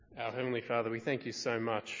Our Heavenly Father, we thank you so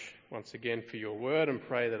much once again for your word and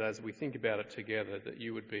pray that as we think about it together, that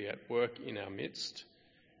you would be at work in our midst,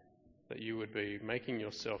 that you would be making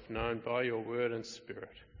yourself known by your word and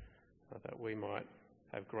spirit, that we might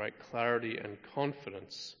have great clarity and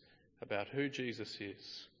confidence about who Jesus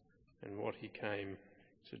is and what he came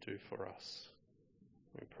to do for us.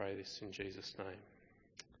 We pray this in Jesus'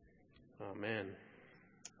 name. Amen.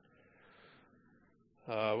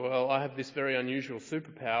 Well, I have this very unusual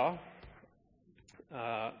superpower,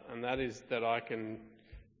 and that is that I can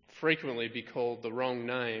frequently be called the wrong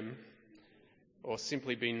name or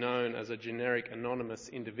simply be known as a generic anonymous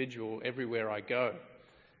individual everywhere I go.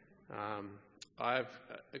 I've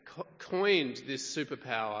coined this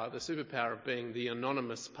superpower, the superpower of being the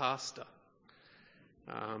anonymous pastor.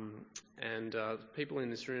 And people in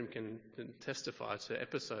this room can testify to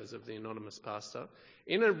episodes of the anonymous pastor.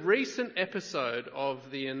 In a recent episode of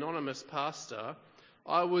the anonymous pastor,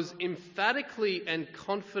 I was emphatically and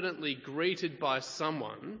confidently greeted by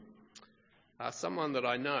someone that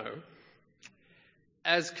I know,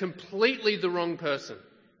 as completely the wrong person.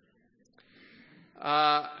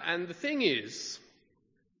 And the thing is,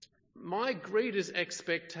 my greeter's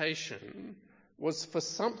expectation was for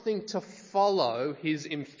something to follow his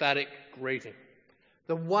emphatic greeting.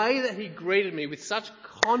 The way that he greeted me with such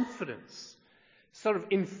confidence, sort of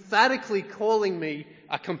emphatically calling me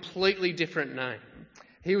a completely different name.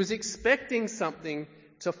 He was expecting something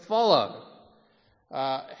to follow.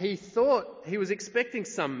 He thought he was expecting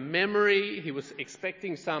some memory, he was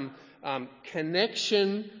expecting some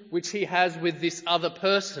connection which he has with this other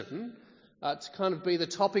person to kind of be the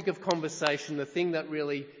topic of conversation, the thing that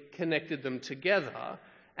really connected them together.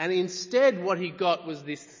 And instead what he got was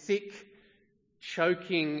this thick,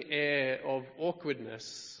 choking air of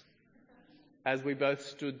awkwardness as we both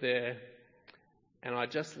stood there, and I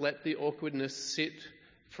just let the awkwardness sit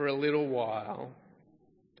for a little while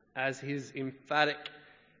as his emphatic,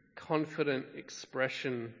 confident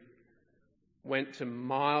expression went to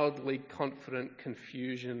mildly confident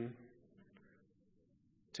confusion,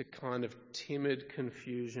 to kind of timid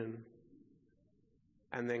confusion,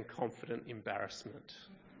 and then confident embarrassment.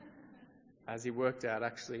 As he worked out,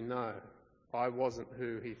 actually, no, I wasn't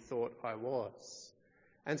who he thought I was.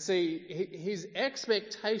 And see, his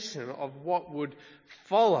expectation of what would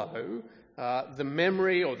follow the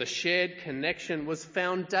memory or the shared connection was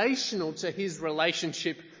foundational to his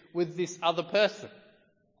relationship with this other person.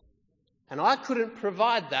 And I couldn't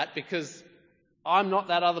provide that because I'm not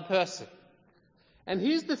that other person. And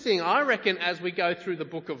here's the thing, I reckon as we go through the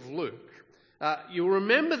book of Luke, you'll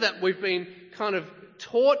remember that we've been kind of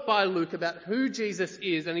taught by Luke about who Jesus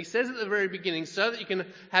is, and he says at the very beginning, so that you can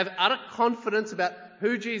have utter confidence about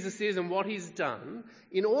who Jesus is and what he's done.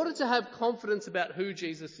 In order to have confidence about who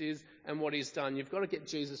Jesus is and what he's done, you've got to get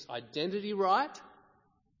Jesus' identity right.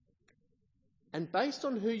 And based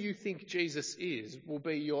on who you think Jesus is will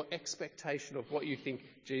be your expectation of what you think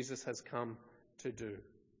Jesus has come to do.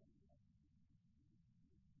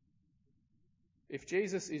 If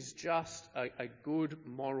Jesus is just a good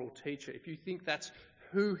moral teacher, if you think that's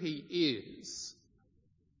who he is,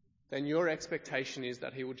 then your expectation is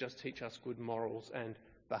that he will just teach us good morals and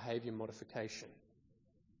behaviour modification.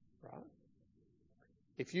 Right?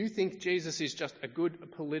 If you think Jesus is just a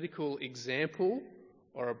good political example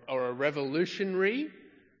or a revolutionary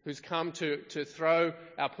who's come to throw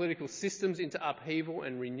our political systems into upheaval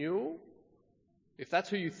and renewal, if that's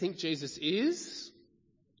who you think Jesus is,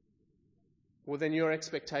 well, then your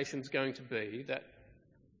expectation is going to be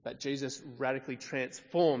that Jesus radically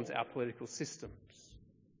transforms our political systems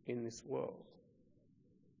in this world.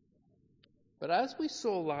 But as we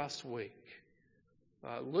saw last week,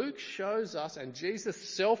 Luke shows us, and Jesus'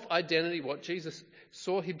 self-identity, what Jesus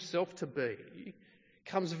saw himself to be,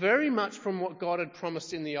 comes very much from what God had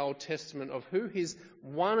promised in the Old Testament of who his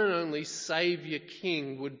one and only Saviour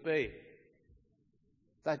King would be.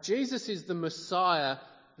 That Jesus is the Messiah,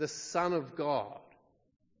 the Son of God.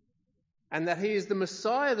 And that he is the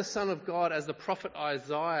Messiah, the Son of God, as the prophet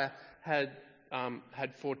Isaiah had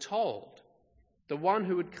foretold. The one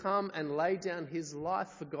who would come and lay down his life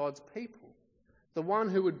for God's people. The one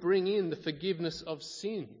who would bring in the forgiveness of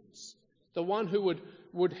sins. The one who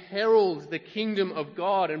would herald the kingdom of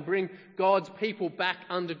God and bring God's people back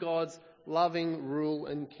under God's loving rule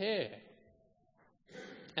and care.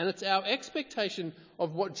 And it's our expectation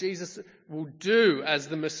of what Jesus will do as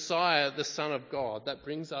the Messiah, the Son of God, that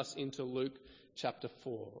brings us into Luke chapter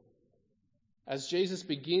 4. As Jesus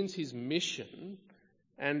begins his mission,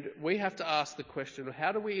 and we have to ask the question of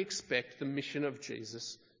how do we expect the mission of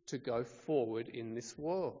Jesus to go forward in this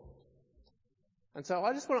world? And so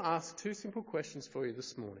I just want to ask two simple questions for you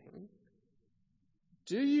this morning.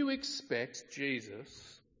 Do you expect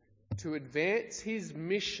Jesus to advance his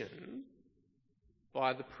mission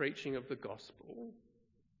by the preaching of the gospel?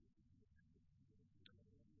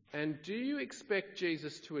 And do you expect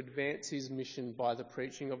Jesus to advance his mission by the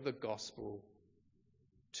preaching of the gospel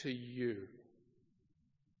to you?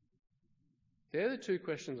 They're the two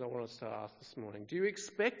questions I want us to ask this morning. Do you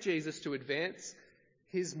expect Jesus to advance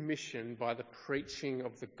his mission by the preaching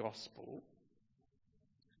of the gospel?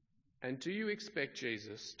 And do you expect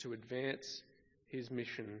Jesus to advance his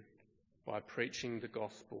mission by preaching the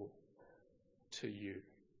gospel to you?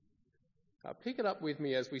 Pick it up with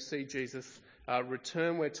me as we see Jesus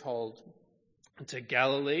return, we're told, to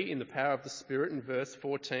Galilee in the power of the Spirit in verse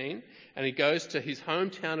 14. And he goes to his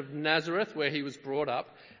hometown of Nazareth where he was brought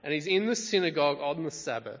up. And he's in the synagogue on the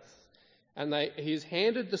Sabbath. And he's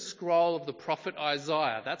handed the scroll of the prophet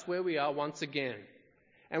Isaiah. That's where we are once again.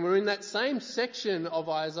 And we're in that same section of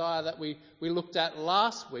Isaiah that we looked at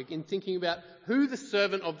last week in thinking about who the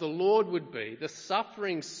servant of the Lord would be, the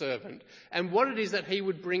suffering servant, and what it is that he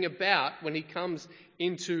would bring about when he comes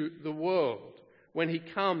into the world, when he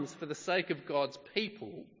comes for the sake of God's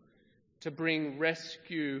people to bring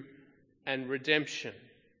rescue and redemption.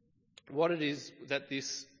 What it is that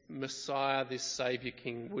this Messiah, this Saviour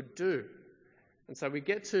King would do. And so we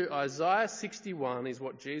get to Isaiah 61 is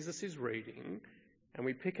what Jesus is reading. And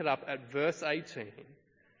we pick it up at verse 18,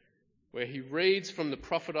 where he reads from the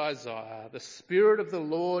prophet Isaiah, "The Spirit of the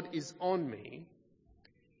Lord is on me,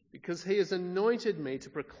 because he has anointed me to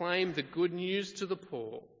proclaim the good news to the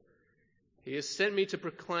poor. He has sent me to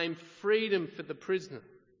proclaim freedom for the prisoner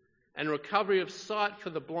and recovery of sight for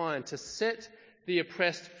the blind, to set the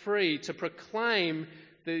oppressed free, to proclaim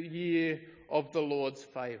the year of the Lord's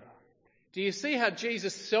favour." Do you see how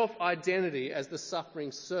Jesus' self-identity as the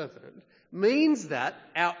suffering servant means that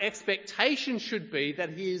our expectation should be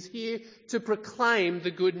that he is here to proclaim the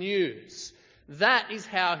good news? That is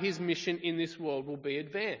how his mission in this world will be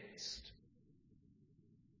advanced.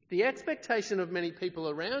 The expectation of many people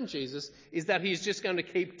around Jesus is that he's just going to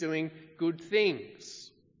keep doing good things.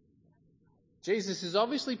 Jesus is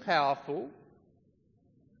obviously powerful,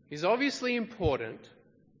 he's obviously important,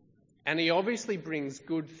 and he obviously brings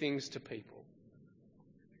good things to people.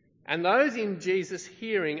 And those in Jesus'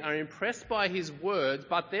 hearing are impressed by his words,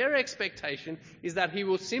 but their expectation is that he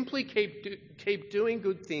will simply keep doing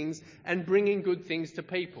good things and bringing good things to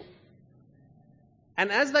people.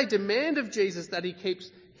 And as they demand of Jesus that he keeps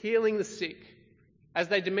healing the sick, as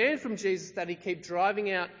they demand from Jesus that he keep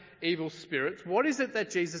driving out evil spirits, what is it that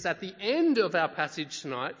Jesus at the end of our passage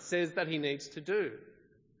tonight says that he needs to do?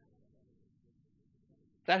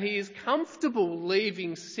 That he is comfortable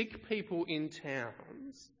leaving sick people in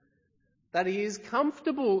towns, that he is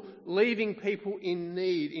comfortable leaving people in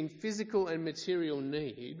need, in physical and material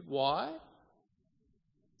need. Why?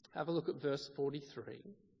 Have a look at verse 43.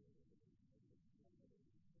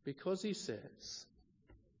 Because he says,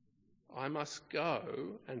 "I must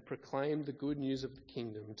go and proclaim the good news of the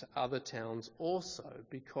kingdom to other towns also,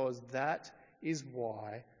 because that is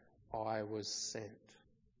why I was sent."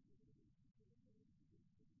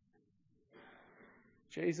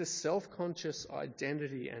 Jesus' self-conscious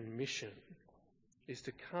identity and mission is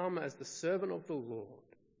to come as the servant of the Lord,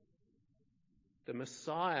 the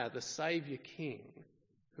Messiah, the Saviour King,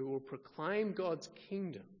 who will proclaim God's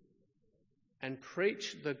kingdom and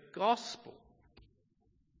preach the gospel,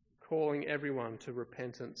 calling everyone to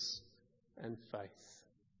repentance and faith.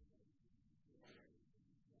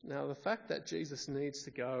 Now, the fact that Jesus needs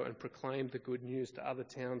to go and proclaim the good news to other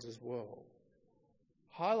towns as well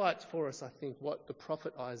highlights for us, I think, what the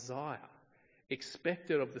prophet Isaiah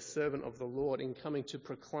expected of the servant of the Lord in coming to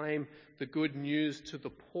proclaim the good news to the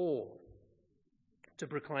poor, to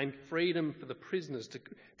proclaim freedom for the prisoners,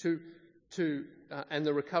 and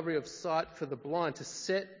the recovery of sight for the blind, to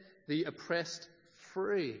set the oppressed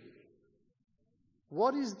free.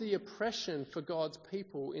 What is the oppression for God's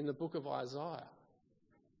people in the book of Isaiah?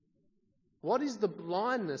 What is the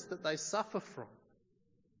blindness that they suffer from?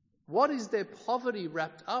 What is their poverty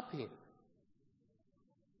wrapped up in?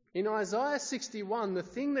 In Isaiah 61, the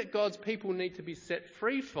thing that God's people need to be set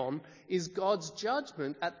free from is God's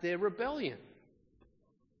judgment at their rebellion.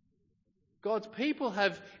 God's people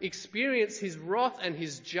have experienced his wrath and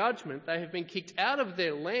his judgment. They have been kicked out of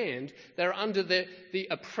their land. They're under the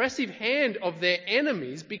oppressive hand of their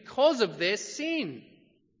enemies because of their sin.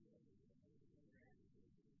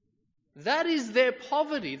 That is their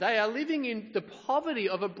poverty. They are living in the poverty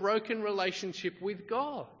of a broken relationship with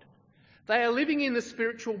God. They are living in the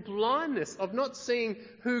spiritual blindness of not seeing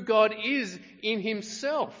who God is in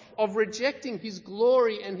himself, of rejecting his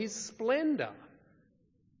glory and his splendour.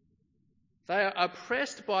 They are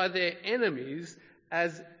oppressed by their enemies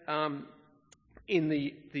as in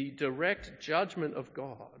the direct judgment of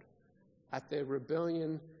God at their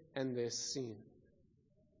rebellion and their sin.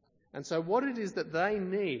 And so what it is that they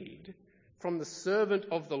need from the servant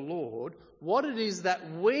of the Lord, what it is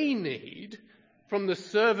that we need from the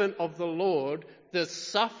servant of the Lord, the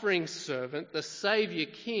suffering servant, the Saviour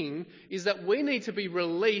King, is that we need to be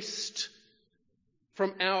released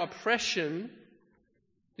from our oppression,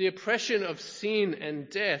 the oppression of sin and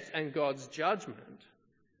death and God's judgment.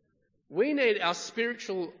 We need our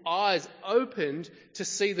spiritual eyes opened to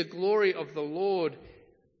see the glory of the Lord.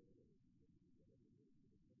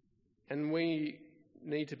 And we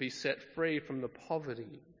need to be set free from the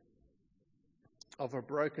poverty of a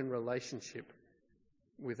broken relationship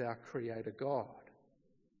with our Creator God.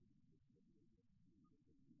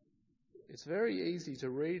 It's very easy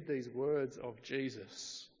to read these words of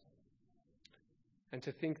Jesus and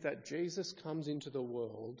to think that Jesus comes into the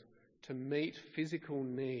world to meet physical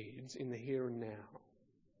needs in the here and now.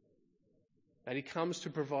 That he comes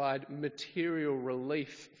to provide material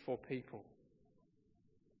relief for people.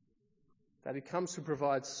 That he comes to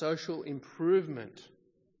provide social improvement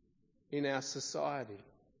in our society,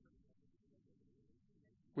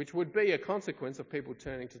 which would be a consequence of people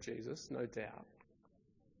turning to Jesus, no doubt.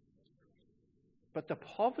 But the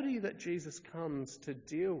poverty that Jesus comes to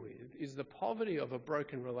deal with is the poverty of a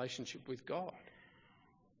broken relationship with God.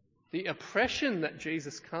 The oppression that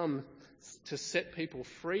Jesus comes to set people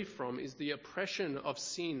free from is the oppression of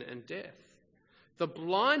sin and death. The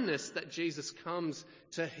blindness that Jesus comes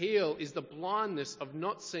to heal is the blindness of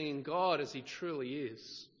not seeing God as he truly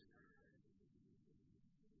is.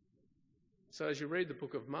 So as you read the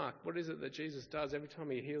book of Mark, what is it that Jesus does every time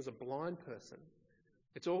he heals a blind person?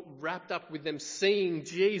 It's all wrapped up with them seeing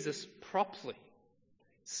Jesus properly,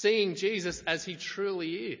 seeing Jesus as he truly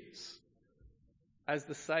is, as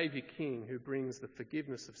the Saviour King who brings the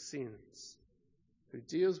forgiveness of sins, who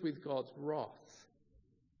deals with God's wrath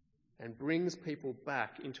and brings people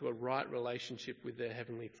back into a right relationship with their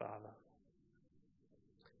Heavenly Father.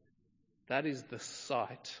 That is the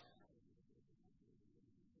sight.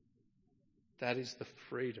 That is the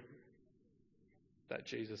freedom that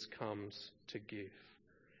Jesus comes to give.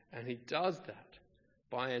 And he does that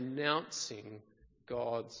by announcing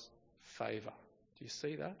God's favour. Do you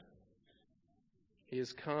see that? He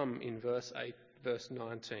has come in verse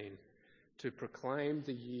 19 to proclaim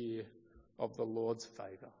the year of the Lord's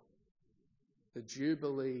favour, the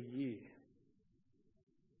Jubilee year.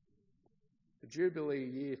 The Jubilee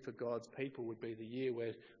year for God's people would be the year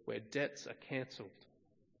where debts are cancelled,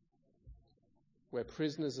 where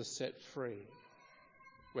prisoners are set free,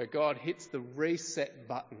 where God hits the reset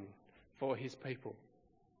button for his people,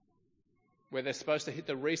 where they're supposed to hit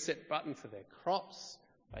the reset button for their crops,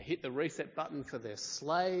 they hit the reset button for their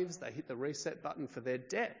slaves, they hit the reset button for their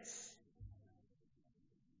debts.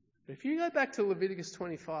 If you go back to Leviticus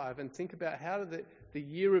 25 and think about how the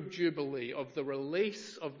year of Jubilee, of the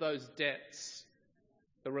release of those debts,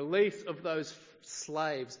 the release of those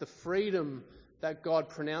slaves, the freedom that God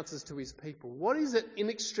pronounces to his people, what is it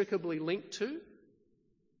inextricably linked to?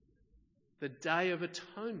 The Day of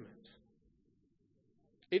Atonement.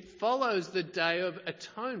 It follows the Day of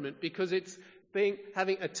Atonement because it's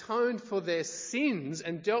having atoned for their sins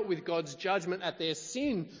and dealt with God's judgment at their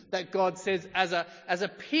sin, that God says as a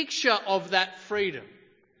picture of that freedom,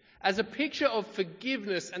 as a picture of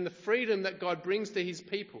forgiveness and the freedom that God brings to his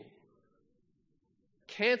people.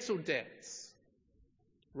 Cancel debts,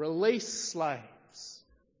 release slaves,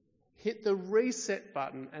 hit the reset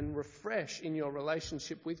button and refresh in your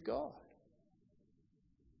relationship with God.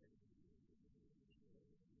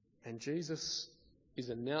 And Jesus is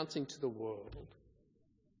announcing to the world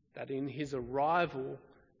that in his arrival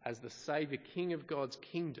as the Saviour King of God's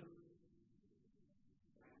kingdom,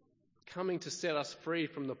 coming to set us free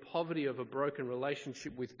from the poverty of a broken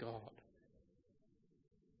relationship with God,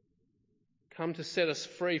 come to set us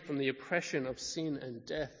free from the oppression of sin and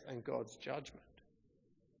death and God's judgment,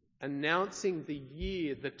 announcing the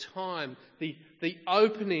year, the time, the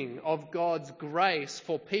opening of God's grace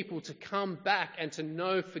for people to come back and to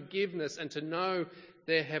know forgiveness and to know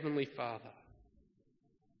their Heavenly Father.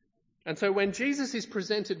 And so when Jesus is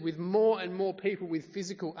presented with more and more people with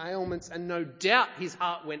physical ailments, and no doubt his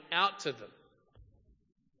heart went out to them,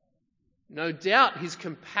 no doubt his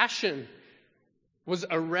compassion was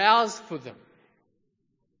aroused for them,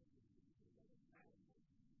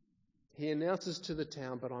 he announces to the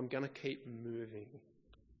town, but I'm going to keep moving.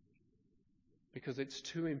 because it's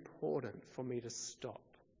too important for me to stop.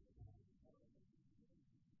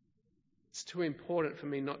 It's too important for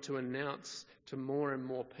me not to announce to more and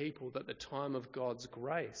more people that the time of God's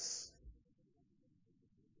grace,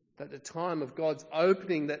 that the time of God's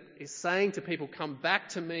opening that is saying to people, come back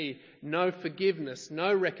to me, know forgiveness,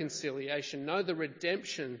 know reconciliation, know the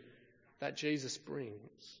redemption that Jesus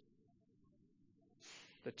brings.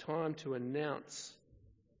 The time to announce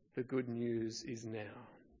the good news is now.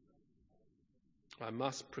 I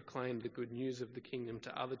must proclaim the good news of the kingdom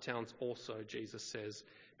to other towns also, Jesus says,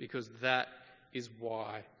 because that is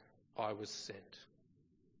why I was sent.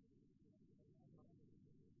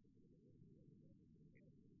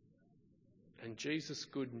 And Jesus'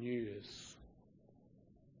 good news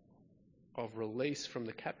of release from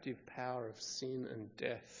the captive power of sin and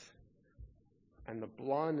death and the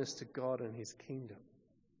blindness to God and his kingdom,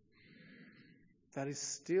 that is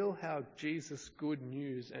still how Jesus' good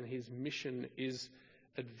news and his mission is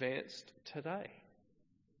advanced today.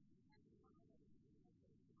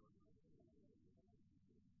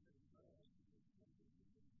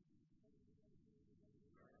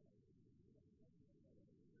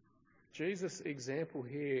 Jesus' example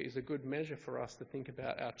here is a good measure for us to think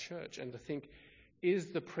about our church and to think, is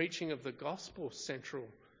the preaching of the gospel central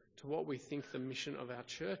to what we think the mission of our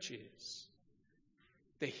church is?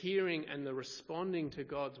 The hearing and the responding to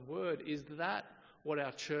God's word, is that what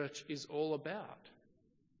our church is all about?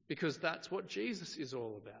 Because that's what Jesus is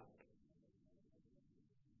all about.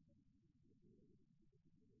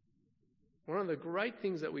 One of the great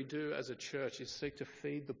things that we do as a church is seek to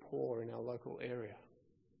feed the poor in our local area.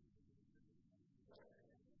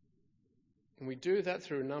 And we do that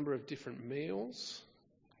through a number of different meals.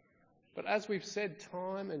 But as we've said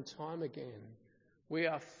time and time again, we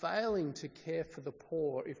are failing to care for the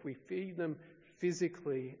poor if we feed them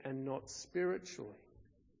physically and not spiritually.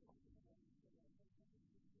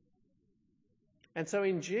 And so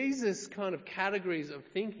in Jesus' kind of categories of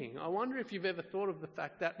thinking, I wonder if you've ever thought of the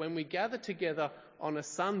fact that when we gather together on a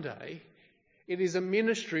Sunday, it is a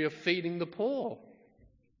ministry of feeding the poor,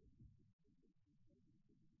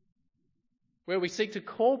 where we seek to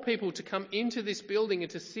call people to come into this building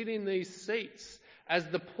and to sit in these seats as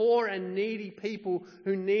the poor and needy people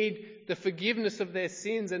who need the forgiveness of their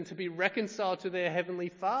sins and to be reconciled to their Heavenly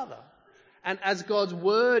Father. And as God's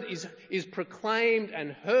word is proclaimed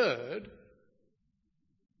and heard,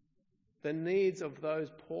 the needs of those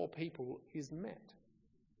poor people is met.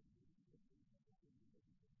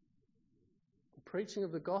 The preaching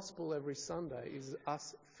of the gospel every Sunday is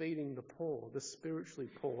us feeding the poor, the spiritually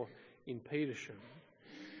poor in Petersham,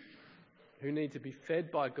 who need to be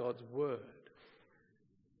fed by God's word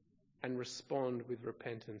and respond with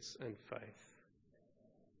repentance and faith.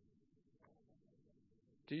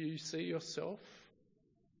 Do you see yourself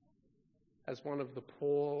as one of the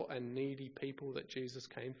poor and needy people that Jesus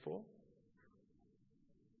came for?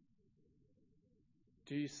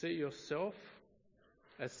 Do you see yourself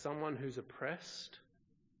as someone who's oppressed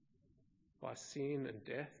by sin and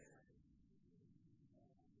death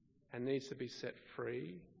and needs to be set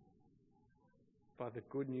free by the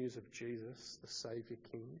good news of Jesus, the Saviour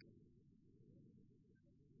King?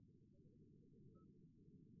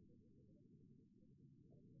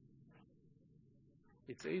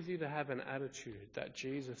 It's easy to have an attitude that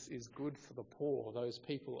Jesus is good for the poor, those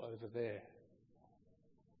people over there.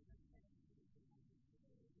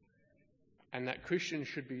 And that Christians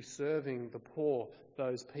should be serving the poor,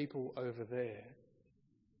 those people over there.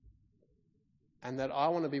 And that I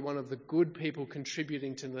want to be one of the good people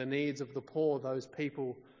contributing to the needs of the poor, those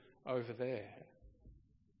people over there.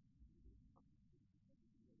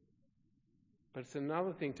 But it's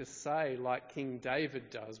another thing to say, like King David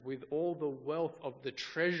does, with all the wealth of the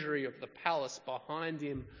treasury of the palace behind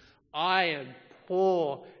him, I am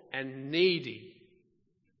poor and needy,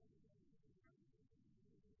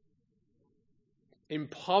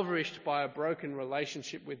 impoverished by a broken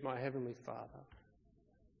relationship with my Heavenly Father,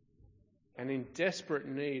 and in desperate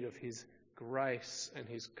need of his grace and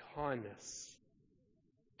his kindness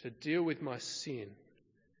to deal with my sin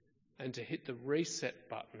and to hit the reset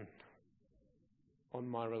button on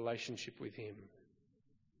my relationship with him.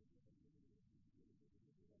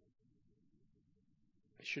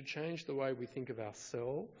 It should change the way we think of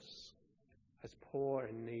ourselves as poor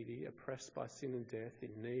and needy, oppressed by sin and death,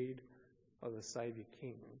 in need of the Saviour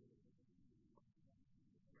King.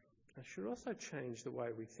 It should also change the way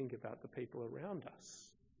we think about the people around us.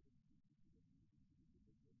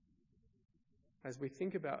 As we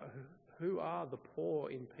think about who are the poor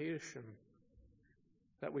in Petersham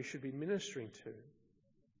that we should be ministering to.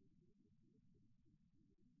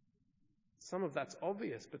 Some of that's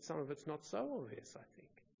obvious, but some of it's not so obvious, I think.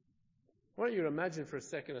 Why don't you imagine for a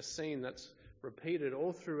second a scene that's repeated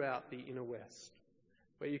all throughout the inner west,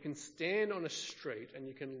 where you can stand on a street and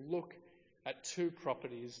you can look at two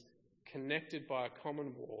properties connected by a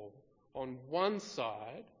common wall. On one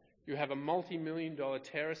side, you have a multi-million-dollar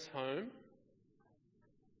terrace home,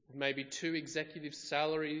 with maybe 2 executive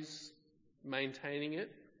salaries maintaining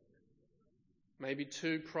it, maybe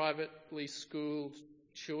 2 privately schooled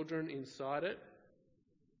children inside it.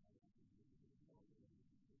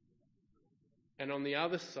 And on the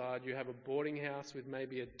other side, you have a boarding house with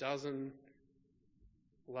maybe a dozen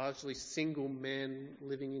largely single men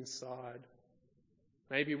living inside.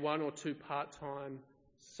 Maybe 1 or 2 part-time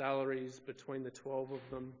salaries between the 12 of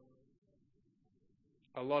them.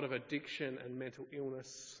 A lot of addiction and mental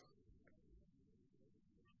illness.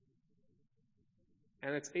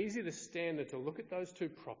 And it's easy to stand and to look at those 2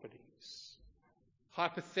 properties,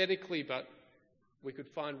 hypothetically, but we could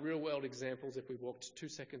find real-world examples if we walked 2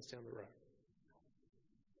 seconds down the road.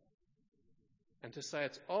 And to say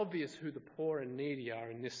it's obvious who the poor and needy are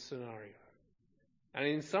in this scenario. And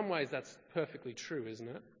in some ways that's perfectly true, isn't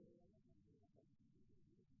it?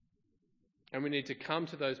 And we need to come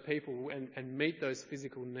to those people and meet those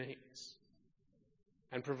physical needs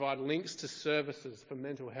and provide links to services for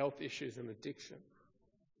mental health issues and addiction.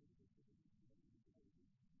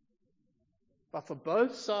 But for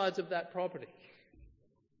both sides of that property,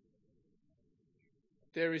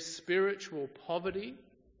 there is spiritual poverty,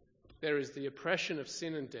 there is the oppression of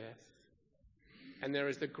sin and death, and there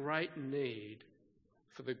is the great need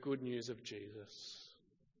for the good news of Jesus.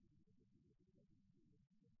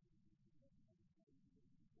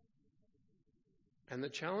 And the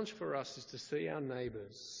challenge for us is to see our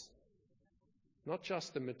neighbours, not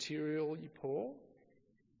just the materially poor,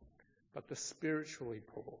 but the spiritually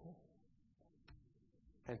poor.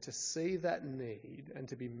 And to see that need and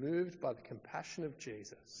to be moved by the compassion of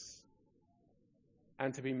Jesus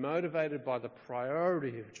and to be motivated by the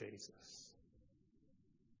priority of Jesus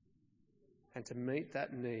and to meet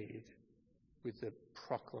that need with the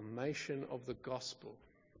proclamation of the gospel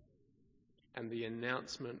and the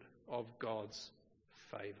announcement of God's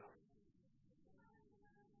favour.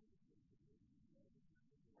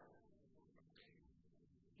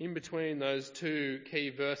 In between those 2 key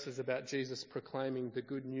verses about Jesus proclaiming the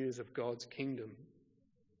good news of God's kingdom,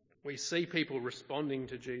 we see people responding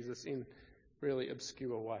to Jesus in really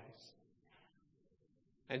obscure ways.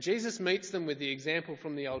 And Jesus meets them with the example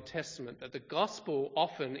from the Old Testament that the gospel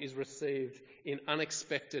often is received in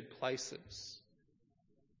unexpected places.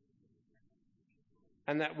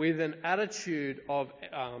 And that with an attitude of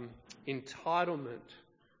entitlement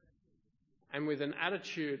and with an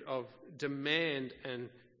attitude of demand and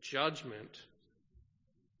judgment,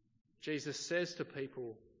 Jesus says to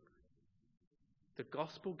people, the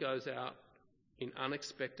gospel goes out in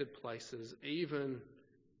unexpected places, even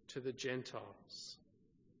to the Gentiles.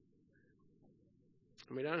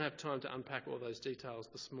 And we don't have time to unpack all those details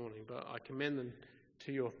this morning, but I commend them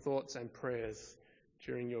to your thoughts and prayers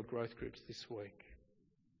during your growth groups this week.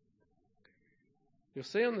 You'll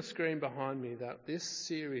see on the screen behind me that this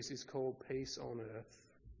series is called Peace on Earth.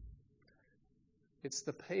 It's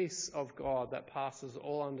the peace of God that passes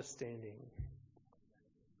all understanding.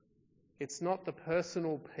 It's not the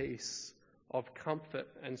personal peace of comfort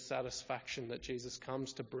and satisfaction that Jesus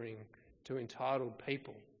comes to bring to entitled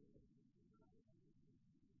people.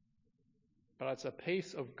 But it's a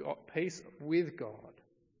peace of God, peace with God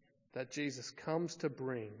that Jesus comes to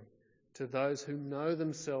bring to those who know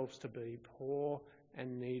themselves to be poor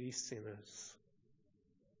and needy sinners,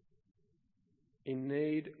 in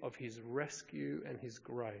need of his rescue and his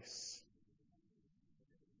grace,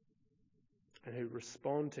 and who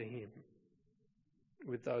respond to him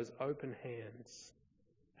with those open hands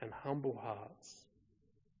and humble hearts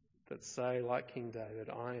that say, like King David,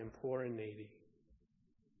 I am poor and needy,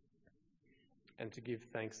 and to give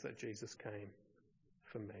thanks that Jesus came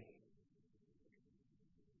for me.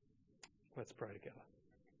 Let's pray together.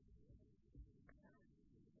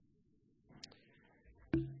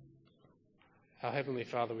 Our Heavenly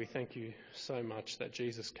Father, we thank you so much that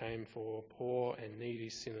Jesus came for poor and needy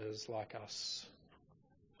sinners like us.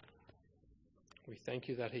 We thank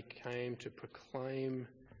you that he came to proclaim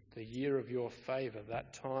the year of your favour,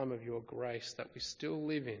 that time of your grace that we still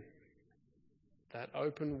live in, that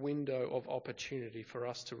open window of opportunity for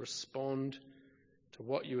us to respond to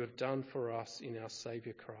what you have done for us in our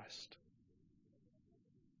Saviour Christ.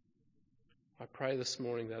 I pray this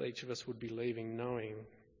morning that each of us would be leaving knowing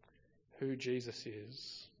who Jesus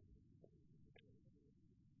is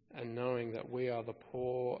and knowing that we are the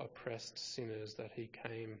poor, oppressed sinners that he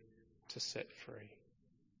came to set free.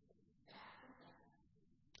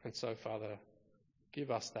 And so, Father, give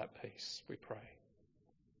us that peace, we pray,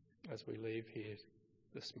 as we leave here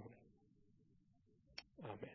this morning. Amen.